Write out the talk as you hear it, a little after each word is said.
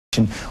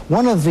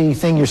One of the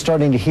things you're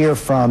starting to hear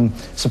from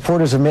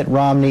supporters of Mitt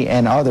Romney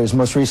and others,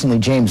 most recently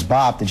James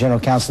Bopp, the General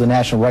Counsel of the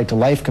National Right to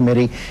Life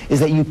Committee, is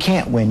that you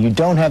can't win. You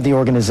don't have the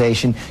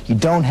organization, you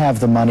don't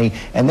have the money,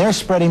 and they're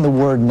spreading the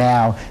word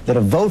now that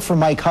a vote for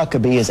Mike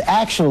Huckabee is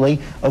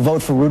actually a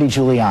vote for Rudy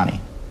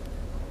Giuliani.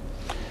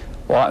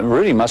 Well,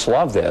 Rudy must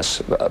love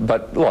this,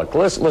 but look,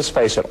 let's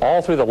face it,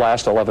 all through the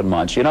last 11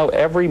 months, you know,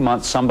 every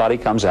month somebody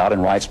comes out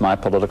and writes my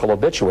political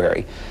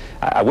obituary.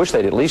 I wish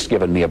they'd at least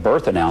given me a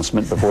birth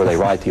announcement before they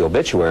write the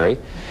obituary.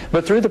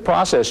 But through the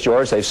process,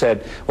 George, they've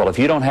said, well, if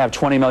you don't have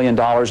 $20 million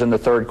in the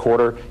third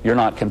quarter, you're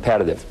not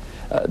competitive.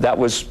 That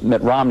was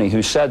Mitt Romney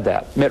who said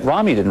that. Mitt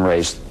Romney didn't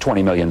raise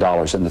 $20 million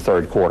in the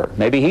third quarter.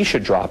 Maybe he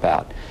should drop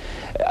out.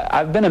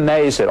 I've been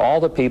amazed at all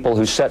the people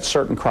who set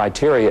certain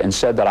criteria and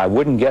said that I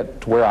wouldn't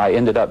get to where I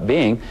ended up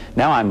being.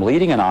 Now I'm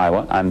leading in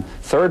Iowa. I'm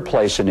third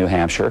place in New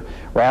Hampshire.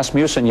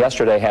 Rasmussen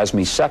yesterday has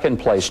me second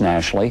place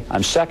nationally.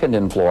 I'm second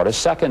in Florida,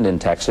 second in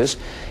Texas.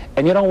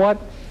 And you know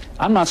what?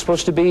 I'm not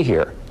supposed to be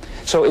here.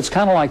 So it's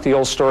kind of like the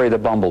old story of the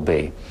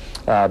bumblebee.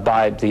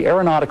 By the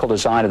aeronautical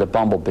design of the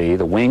bumblebee,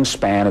 the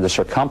wingspan and the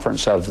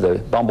circumference of the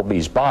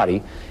bumblebee's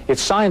body,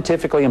 it's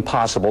scientifically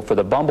impossible for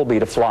the bumblebee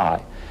to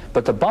fly.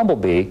 But the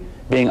bumblebee,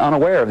 being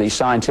unaware of these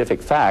scientific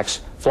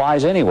facts,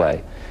 flies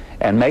anyway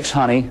and makes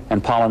honey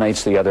and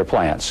pollinates the other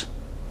plants.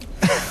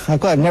 I'm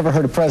glad I've never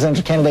heard a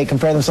presidential candidate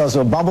compare themselves to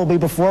a bumblebee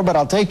before, but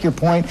I'll take your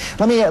point.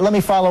 Let me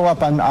follow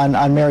up on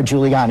Mayor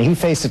Giuliani. He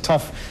faced a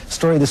tough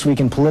story this week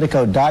in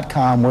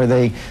Politico.com where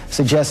they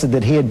suggested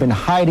that he had been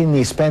hiding the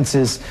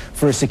expenses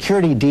for a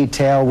security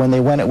detail when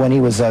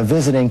he was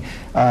visiting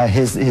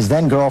his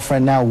then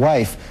girlfriend, now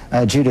wife,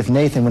 Judith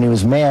Nathan, when he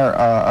was mayor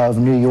of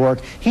New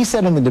York. He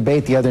said in the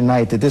debate the other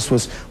night that this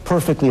was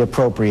perfectly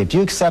appropriate. Do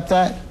you accept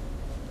that?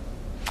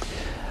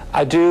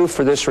 I do,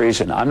 for this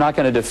reason. I'm not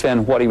going to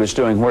defend what he was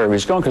doing, where he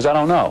was going, because I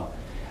don't know.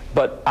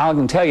 But I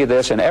can tell you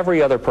this, and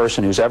every other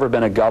person who's ever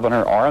been a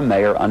governor or a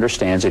mayor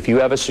understands if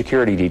you have a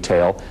security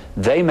detail,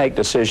 they make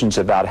decisions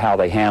about how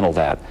they handle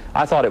that.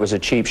 I thought it was a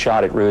cheap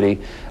shot at Rudy.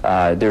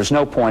 There's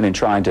no point in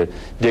trying to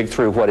dig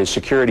through what his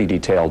security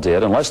detail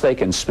did. Unless they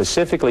can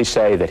specifically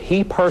say that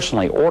he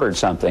personally ordered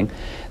something,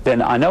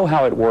 then I know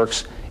how it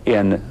works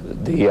in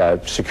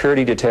the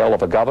security detail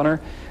of a governor.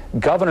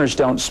 Governors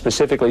don't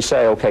specifically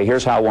say, okay,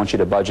 here's how I want you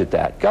to budget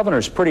that.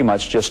 Governors pretty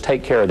much just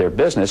take care of their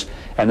business,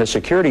 and the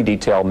security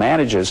detail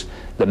manages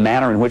the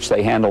manner in which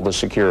they handle the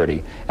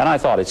security. And I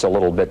thought it's a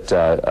little bit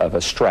of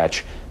a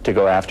stretch to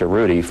go after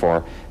Rudy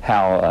for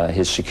how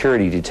his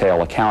security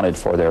detail accounted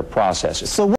for their processes.